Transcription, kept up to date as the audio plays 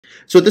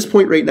So at this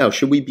point right now,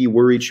 should we be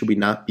worried? Should we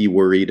not be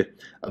worried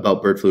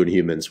about bird flu in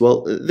humans?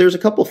 Well, there's a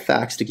couple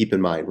facts to keep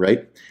in mind,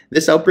 right?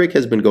 This outbreak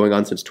has been going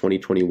on since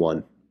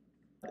 2021.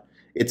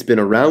 It's been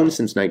around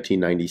since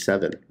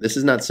 1997. This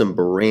is not some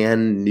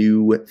brand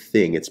new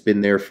thing. It's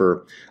been there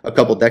for a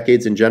couple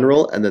decades in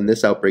general, and then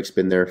this outbreak's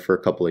been there for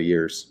a couple of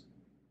years.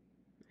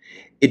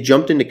 It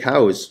jumped into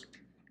cows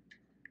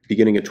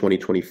beginning of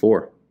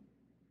 2024.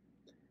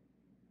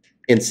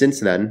 And since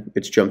then,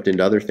 it's jumped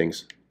into other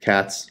things,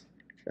 cats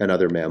and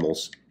other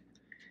mammals.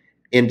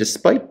 And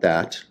despite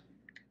that,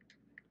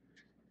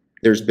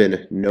 there's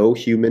been no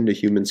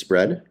human-to-human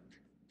spread,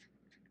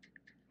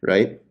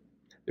 right?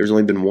 There's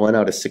only been 1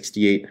 out of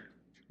 68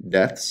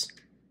 deaths.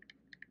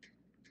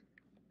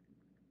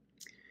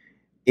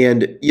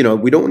 And, you know,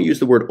 we don't want to use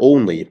the word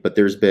only, but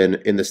there's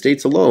been, in the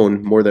States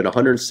alone, more than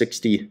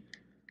 160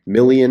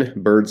 million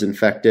birds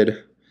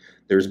infected.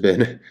 There's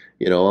been,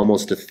 you know,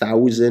 almost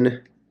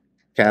 1,000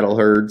 cattle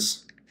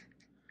herds.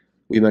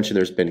 We mentioned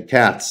there's been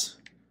cats,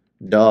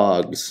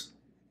 dogs,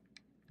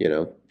 you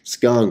know,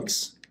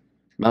 skunks,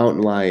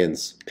 mountain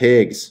lions,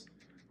 pigs,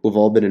 who've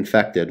all been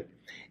infected.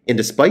 And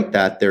despite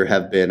that, there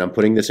have been, I'm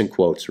putting this in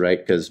quotes,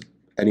 right, because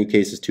any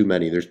case is too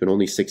many. There's been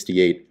only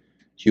 68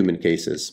 human cases.